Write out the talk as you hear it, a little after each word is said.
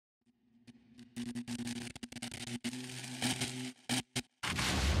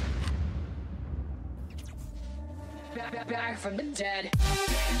Back from the dead.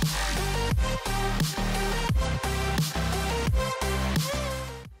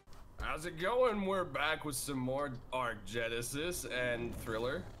 How's it going? We're back with some more Ark Genesis and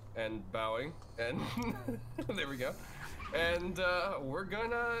Thriller and Bowing and there we go. And we're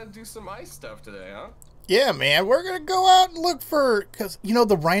gonna do some ice stuff today, huh? Yeah, man, we're gonna go out and look for, because you know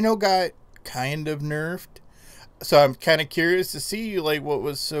the Rhino got kind of nerfed, so I'm kind of curious to see like what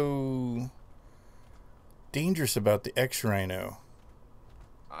was so dangerous about the X-Rhino.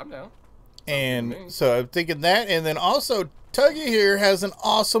 I'm down. And so I'm thinking that, and then also Tuggy here has an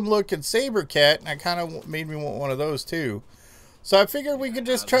awesome looking saber cat, and I kind of made me want one of those too. So I figured we could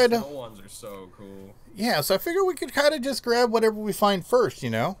just try to. The ones are so cool. Yeah, so I figured we could kind of just grab whatever we find first, you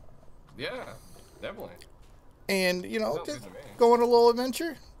know. Yeah, definitely. And you know, just go on a little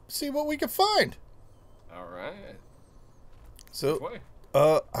adventure, see what we could find. All right. So, Which way?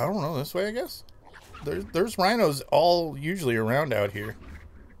 I don't know, this way, I guess. There's rhinos all usually around out here.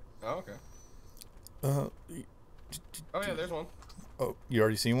 Oh, okay. Oh yeah, there's one. Oh, you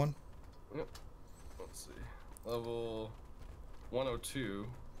already seen one? Yep. Let's see. Level 102.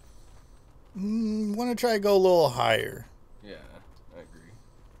 Want to try to go a little higher. Yeah, I agree.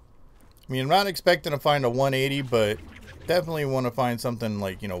 I mean, I'm not expecting to find a 180, but definitely want to find something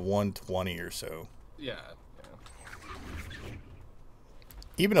like, you know, 120 or so. Yeah.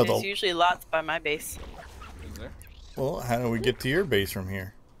 Even though there's usually lots by my base. Is there? Well, how do we get to your base from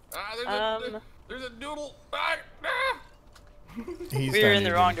here? There's a doodle. Ah, ah. We were in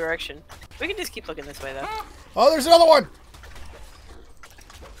the wrong direction. We can just keep looking this way, though. Oh, there's another one!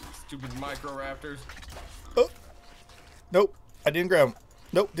 Stupid micro raptors. Oh. Nope, I didn't grab him.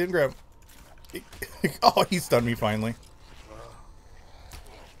 Nope, didn't grab him. Oh, he stunned me finally.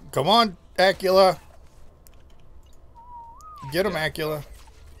 Come on, Acula. Get him, Acula.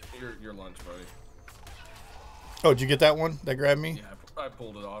 Your lunch, buddy. Oh, did you get that one that grabbed me? Yeah, I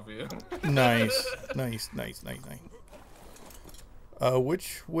pulled it off you. Nice. Nice.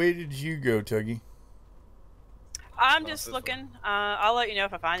 Which way did you go, Tuggy? I'm just looking. I'll let you know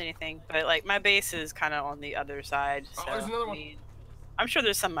if I find anything. But like my base is kind of on the other side. So there's another one. I'm sure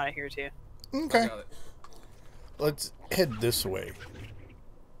there's some out here too. Okay. Let's head this way.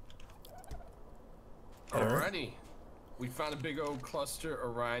 Alrighty. We found a big old cluster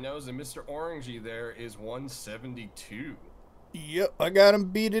of rhinos, and Mr. Orangey there is 172. Yep, I got him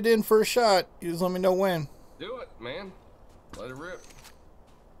beat it in for a shot. You just let me know when. Do it, man. Let it rip.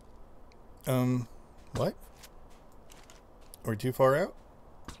 What? Are we too far out?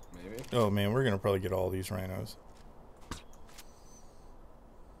 Maybe. Oh man, we're gonna probably get all these rhinos.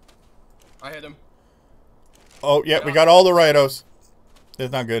 I hit him. Oh yeah, we got all the rhinos.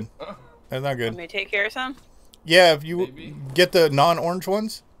 That's not good. That's not good. Want me to take care of some? Yeah, if you get the non-orange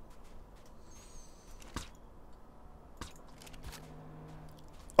ones.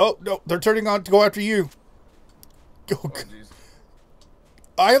 Oh no, they're turning on to go after you.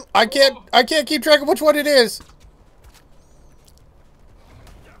 Oh, I can't keep track of which one it is.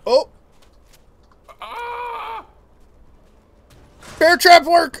 Oh. Bear trap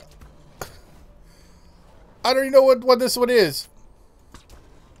work. I don't even know what this one is.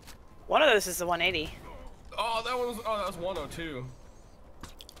 One of those is the 180. Oh, that was 102.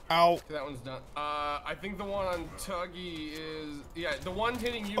 Ow. That one's done. I think the one on Tuggy is the one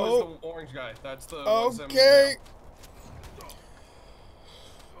hitting you is the orange guy. That's the okay.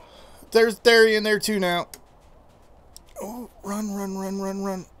 There's Theory in there too now. Oh,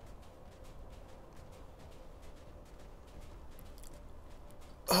 run.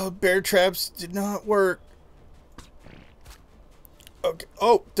 Bear traps did not work. Okay.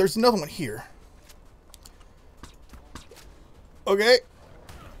 Oh, there's another one here. Okay.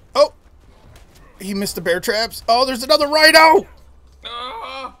 Oh. He missed the bear traps. Oh, there's another rhino.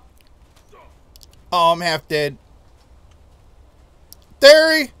 Oh, I'm half dead.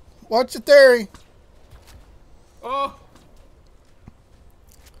 Theory. Watch it, Theory. Oh.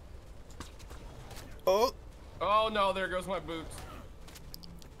 Oh. Oh no, there goes my boots.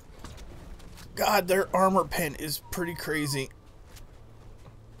 God, their armor pen is pretty crazy.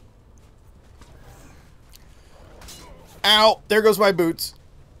 Ow, there goes my boots.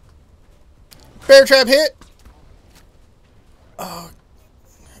 Bear trap hit. Oh.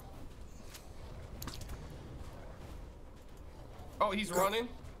 Oh, he's running?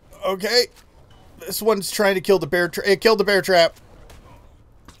 Okay. This one's trying to kill the bear trap. It killed the bear trap.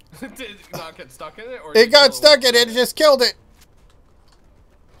 Did it not get stuck in it? Or it got stuck in it. It just killed it.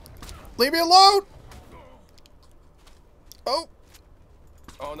 Leave me alone. Oh.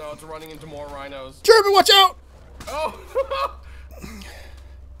 Oh no, it's running into more rhinos. Jeremy, watch out! Oh!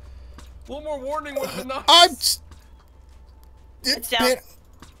 A little more warning would have been nice. I'm... It's down.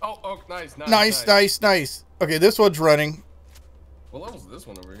 Oh, nice. Nice. Okay, this one's running. What level's this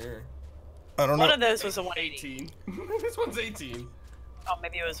one over here? I don't know. One of those was a 180. 18. This one's 18. Oh,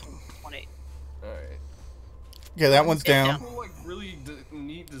 maybe it was 180. Alright. Yeah, that one's down. Cool, like, really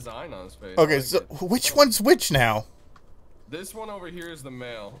neat design on his face. Okay, like so it. which one's which now? This one over here is the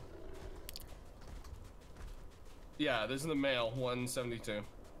male. Yeah, this is the male, 172.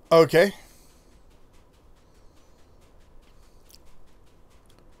 Okay.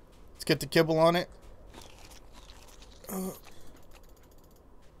 Let's get the kibble on it.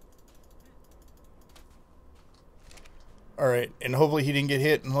 Alright, and hopefully he didn't get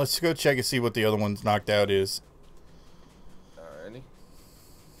hit. And let's go check and see what the other one's knocked out is. Alrighty.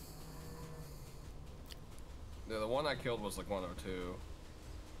 Yeah, the one I killed was like 102.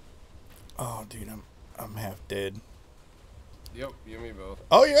 Oh, dude, I'm half dead. Yep, you and me both.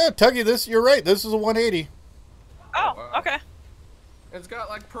 Oh yeah, Tuggy, you're right. This is a 180. Oh, wow. okay. It's got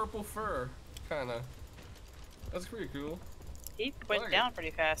like purple fur, kinda. That's pretty cool. He went like down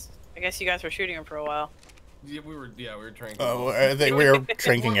pretty fast. I guess you guys were shooting him for a while. Yeah, we were tranking. Oh, I think we were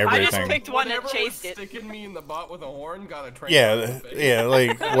tranking I just everything. picked one that Whatever chased was it. sticking me in the butt with a horn got a trank. Yeah,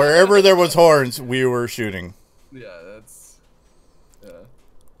 like wherever there was horns, we were shooting. Yeah, that's. Yeah.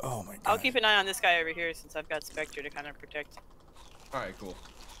 Oh my god. I'll keep an eye on this guy over here since I've got Spectre to kind of protect. Alright, cool.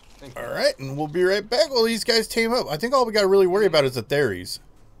 Thank you. Alright, and we'll be right back while these guys tame up. I think all we gotta really worry about is the theories.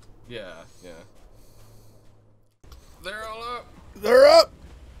 Yeah. They're all up. They're up!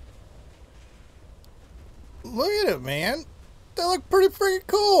 Look at it, man. They look pretty freaking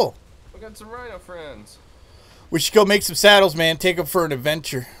cool. We got some rhino friends. We should go make some saddles, man. Take them for an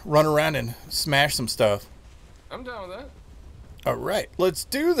adventure. Run around and smash some stuff. I'm down with that. Alright, let's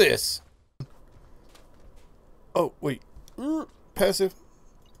do this. Oh, wait. Passive.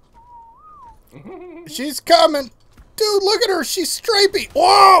 She's coming. Dude, look at her. She's stripy.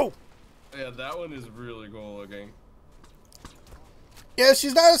 Whoa! Yeah, that one is really cool looking. Yeah,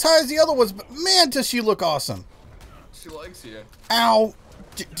 she's not as high as the other ones, but man, does she look awesome. She likes you. Ow.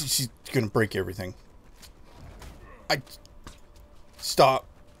 She's gonna break everything. Stop.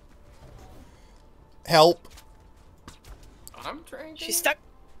 Help. I'm trying. She's stuck.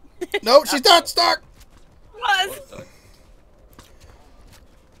 No, she's not stuck. Was.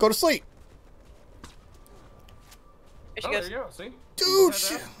 Go to sleep. There she Oh, goes. there you go. See? Dude,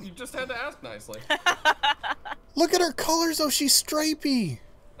 You just had to ask nicely. look at her colors, though. She's stripy.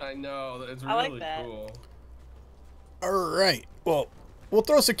 I know. It's I like really that. cool. All right. Well, we'll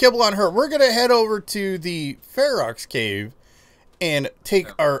throw some kibble on her. We're going to head over to the Ferox cave and take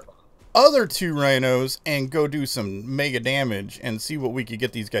our other two rhinos and go do some mega damage and see what we could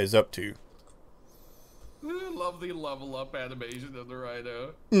get these guys up to. Love the level up animation of the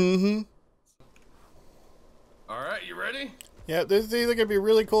rhino. Mm-hmm. All right, you ready? Yeah, this is either going to be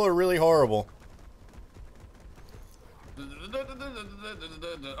really cool or really horrible.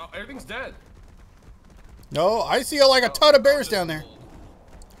 Oh, everything's dead. No, I see like a ton of bears down there.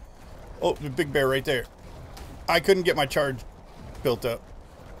 Oh, the big bear right there. I couldn't get my charge built up.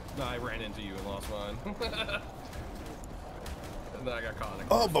 No, I ran into you and lost mine. And then I got caught.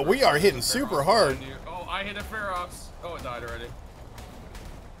 Oh, but we are hitting super hard. Oh, I hit a Ferox. Oh, it died already.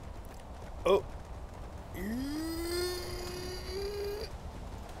 Oh.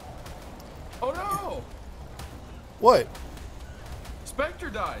 Oh no! What? Spectre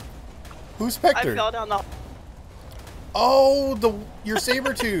died. Who's I Spectre? fell down the. Oh, your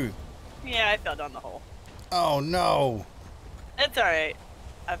saber tooth. Yeah, I fell down the hole. Oh no. It's all right.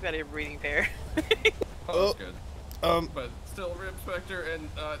 I've got a breeding pair. Oh, that's good. Um. But still, RIP Spectre, and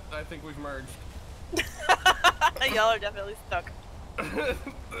I think we've merged. Y'all are definitely stuck.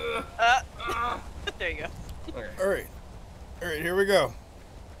 There you go. Okay. All right. All right. Here we go.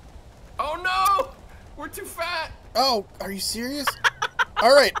 Oh no! We're too fat. Oh, are you serious?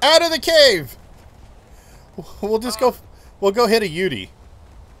 All right, out of the cave. We'll just go. We'll go hit a Yudi.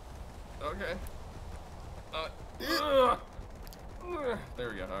 Okay. There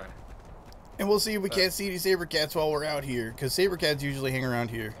we go. All right. And we'll see if we can't see any saber cats while we're out here, because saber cats usually hang around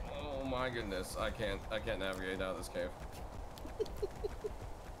here. Oh my goodness, I can't navigate out of this cave.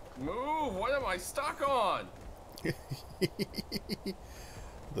 Move! What am I stuck on?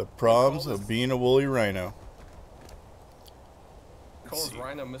 The problems of being a woolly rhino. Call his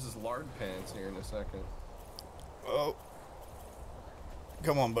rhino Mrs. Lard Pants here in a second. Oh.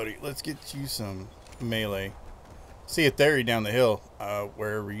 Come on, buddy. Let's get you some melee. See a theory down the hill,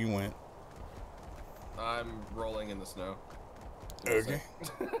 wherever you went. I'm rolling in the snow. Okay.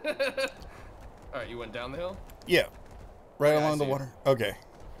 Alright, you went down the hill? Yeah. Right Yeah, along the water. Okay.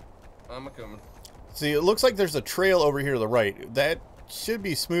 I'm coming. See, it looks like there's a trail over here to the right. That should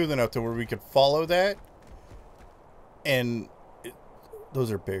be smooth enough to where we could follow that. And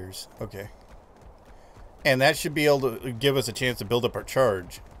those are bears. Okay. And that should be able to give us a chance to build up our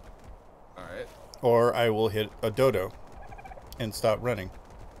charge. Alright. Or I will hit a dodo and stop running.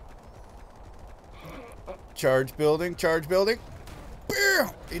 Charge building, charge building.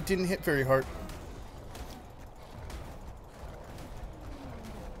 Bam! It didn't hit very hard.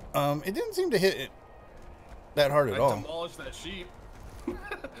 It didn't seem to hit it that hard at all. I demolished that sheep.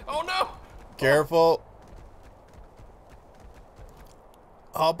 Oh no! Careful.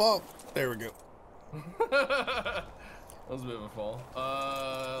 Hop up. There we go. That was a bit of a fall.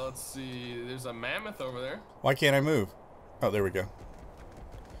 Let's see. There's a mammoth over there. Why can't I move? Oh, there we go.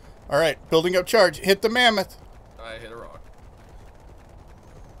 All right, building up charge. Hit the mammoth. I hit a rock.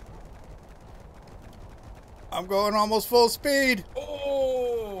 I'm going almost full speed.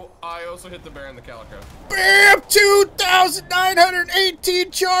 Oh! I also hit the bear in the calico. Bam! 2,918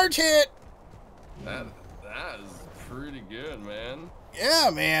 charge hit. That is pretty good, man. Yeah,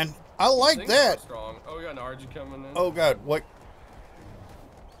 man. I like Things that. are strong. Oh, we got an RG coming in. Oh, God. What?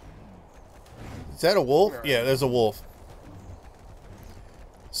 Is that a wolf? Right. Yeah, there's a wolf.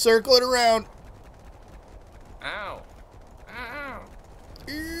 Circle it around. Ow. Ow.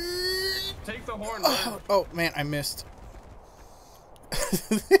 Take the horn, Oh, man. oh, man, I missed.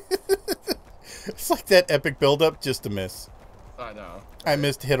 It's like that epic buildup just to miss. I know. I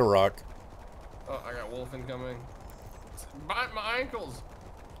missed hit a rock. Oh, I got wolf incoming. Bite my ankles.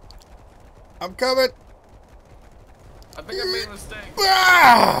 I'm coming. I think I made a mistake.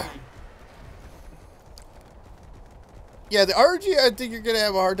 Ah! Yeah, the RG I think you're going to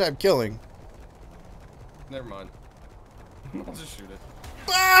have a hard time killing. Never mind. I'll just shoot it.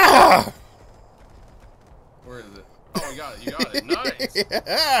 Ah! Where is it? Oh, we got it. You got it. Nice.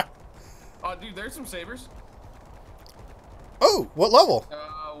 Yeah. Oh, dude, there's some sabers. Oh, what level?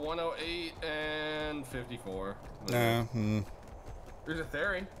 108 and 54. There's There's a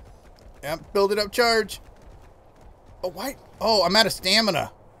theory. Yep, building up charge. Oh, why? Oh, I'm out of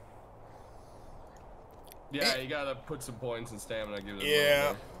stamina. Yeah, you gotta put some points in stamina. Give it a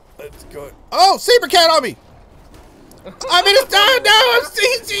Yeah. little Let's go. Oh, saber cat on me. I'm in a stand now. I'm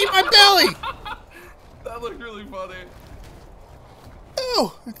seeing my belly. That looked really funny.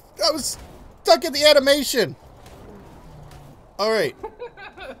 Oh, I was stuck in the animation. All right.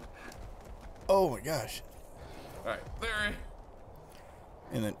 Oh my gosh. All right, theory.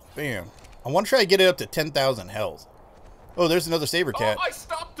 And then, bam. I want to try to get it up to 10,000 health. Oh, there's another saber cat. Oh, I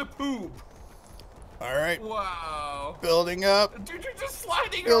stopped to poop. All right. Wow. Building up. Dude, you're just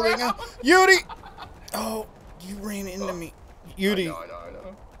sliding Building around. up. Yudi! Oh, you ran into me. Yudi. I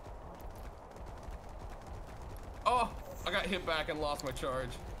know. Oh, I got hit back and lost my charge.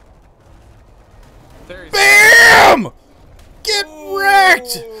 There he's BAM! Get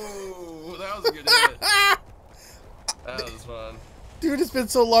wrecked! Ooh, that was a good hit. That was fun. Dude, it's been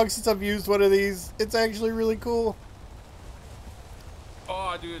so long since I've used one of these. It's actually really cool.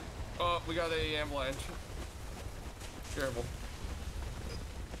 Oh, dude. Oh, we got a avalanche. Careful.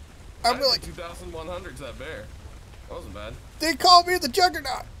 I'm I like, 2,100 to that bear. That wasn't bad. they called me the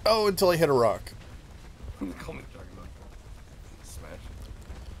Juggernaut. Oh, until I hit a rock. Call me Juggernaut. Smash.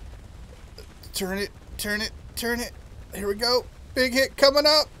 Turn it, turn it, turn it. Here we go. Big hit coming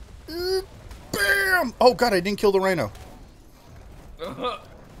up. Bam! Oh, God, I didn't kill the rhino.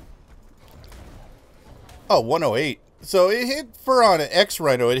 Oh, 108. So it hit for on an X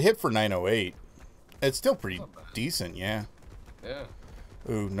Rhino. It hit for 908. It's still pretty decent, yeah. Yeah.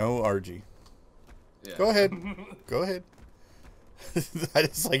 Ooh, no RG. Yeah. Go ahead. Go ahead. I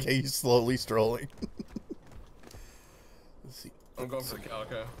just like how you slowly strolling. Let's see. I'm going for the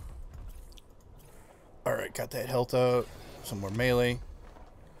calico. All right, got that health up. Some more melee.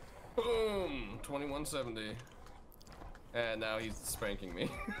 Boom! 2170. And now he's spanking me.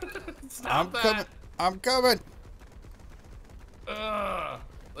 Stop I'm that. coming. I'm coming.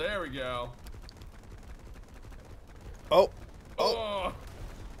 There we go. Oh. Oh.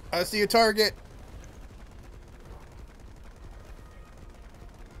 I see a target.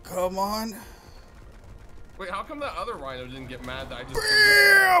 Come on. Wait, how come that other rhino didn't get mad that I just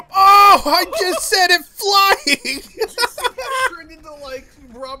Bam! Oh, I just said it flying. turned into like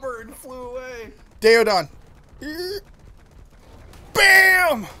rubber and flew away? Deodon.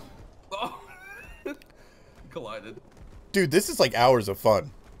 Bam! Oh. Collided. Dude, this is like hours of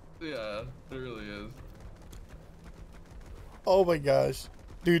fun. Yeah, it really is. Oh my gosh.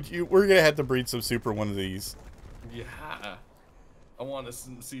 Dude, we're going to have to breed some super one of these. Yeah. I want to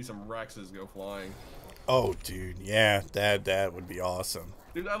see some Rexes go flying. Oh, dude, yeah, that would be awesome.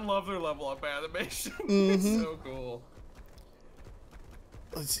 Dude, I love their level up animation. Mm-hmm. It's so cool.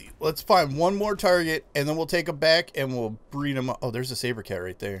 Let's see. Let's find one more target, and then we'll take them back, and we'll breed them up. Oh, there's a saber cat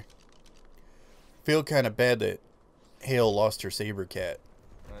right there. Feel kind of bad that Hale lost her saber cat.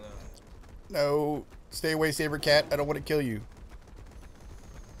 I know. No, stay away, saber cat. I don't want to kill you.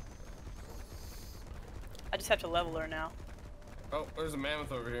 I just have to level her now. Oh, there's a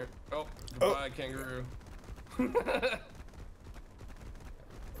mammoth over here. Oh, goodbye, kangaroo.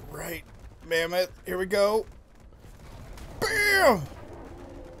 Right, mammoth. Here we go. Bam!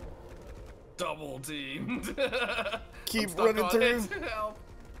 Double teamed. Keep running through. Help.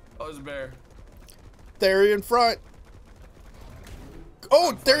 Oh, there's a bear. There in front.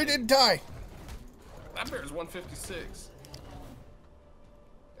 Oh, there he didn't die. That bear is 156.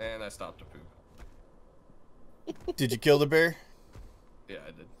 And I stopped to poop. Did you kill the bear? Yeah,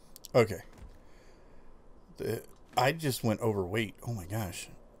 I did. Okay. I just went overweight. Oh my gosh.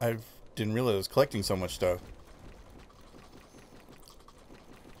 I didn't realize I was collecting so much stuff.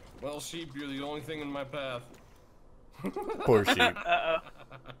 Well, sheep, you're the only thing in my path. Poor sheep. Uh-oh.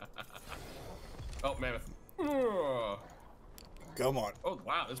 Oh, mammoth. Come on. Oh,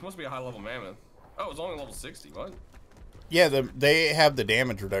 wow, this must be a high-level mammoth. Oh, it's only level 60, what? Yeah, they have the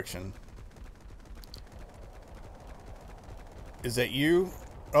damage reduction. Is that you?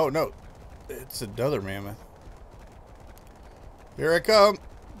 Oh, no. It's another mammoth. Here I come.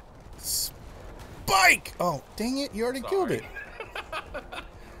 Spike! Oh, dang it. You already killed it.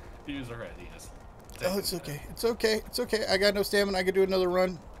 Use her head, yes. Oh, it's okay. It's okay. It's okay. I got no stamina. I could do another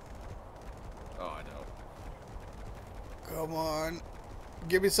run. Oh, I know. Come on.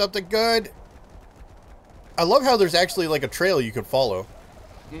 Give me something good. I love how there's actually like a trail you could follow.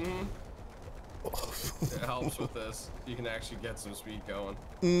 Mm-hmm. It helps with this. You can actually get some speed going.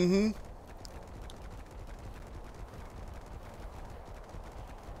 Mm-hmm.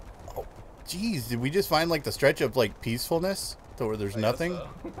 Oh, geez. Did we just find like the stretch of like peacefulness? To where there's nothing? So.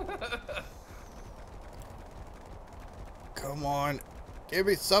 Come on. Give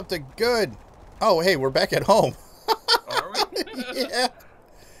me something good. Oh, hey, we're back at home. Are we? Yeah.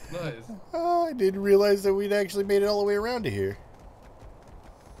 Nice. Oh, I didn't realize that we'd actually made it all the way around to here.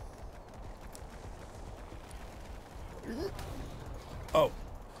 Oh,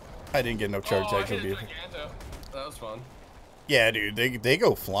 I didn't get no charge actual vehicle. That was fun. Yeah, dude, they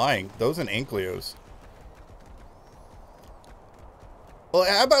go flying. Those and Ankleos. Well,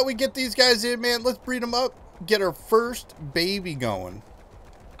 how about we get these guys in, man? Let's breed them up. Get our first baby going.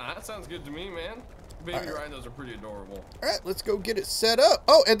 That sounds good to me, man. Baby rhinos are pretty adorable. All right, let's go get it set up.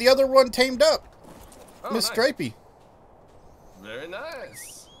 Oh, and the other one tamed up. Oh, Miss nice. Stripey. Very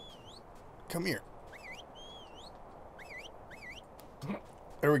nice. Come here.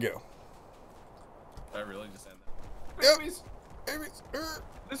 There we go. I really just ended that. Yep. Babies. Babies.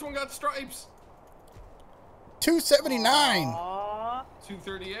 This one got stripes. 279. Aww.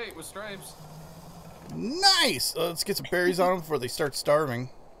 238 with stripes. Nice. Let's get some berries on them before they start starving.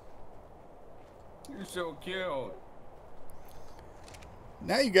 You're so cute.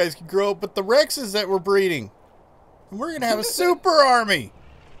 Now you guys can grow up with the Rexes that we're breeding. And we're going to have a super army.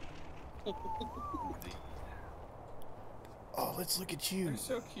 Oh, let's look at you. You're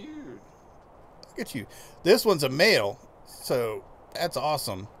so cute. Look at you. This one's a male, so that's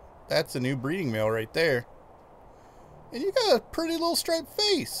awesome. That's a new breeding male right there. And you got a pretty little striped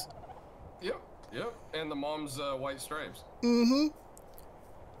face. Yep, yep. And the mom's white stripes. Mm-hmm.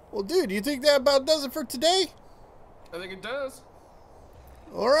 Well, dude, you think that about does it for today? I think it does.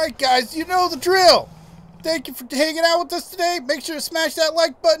 All right, guys, you know the drill. Thank you for hanging out with us today. Make sure to smash that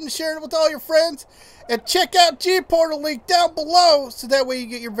like button, share it with all your friends, and check out G-Portal link down below so that way you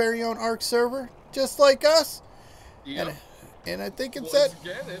get your very own ARK server, just like us. Yep. And I think it's Once that.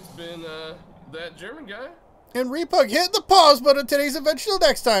 again, it's been that German guy. And RePuG, hit the pause button on today's adventure. Till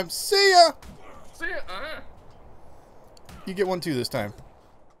next time. See ya. See ya. You get one too this time.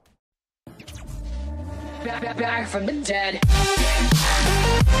 Back from the dead.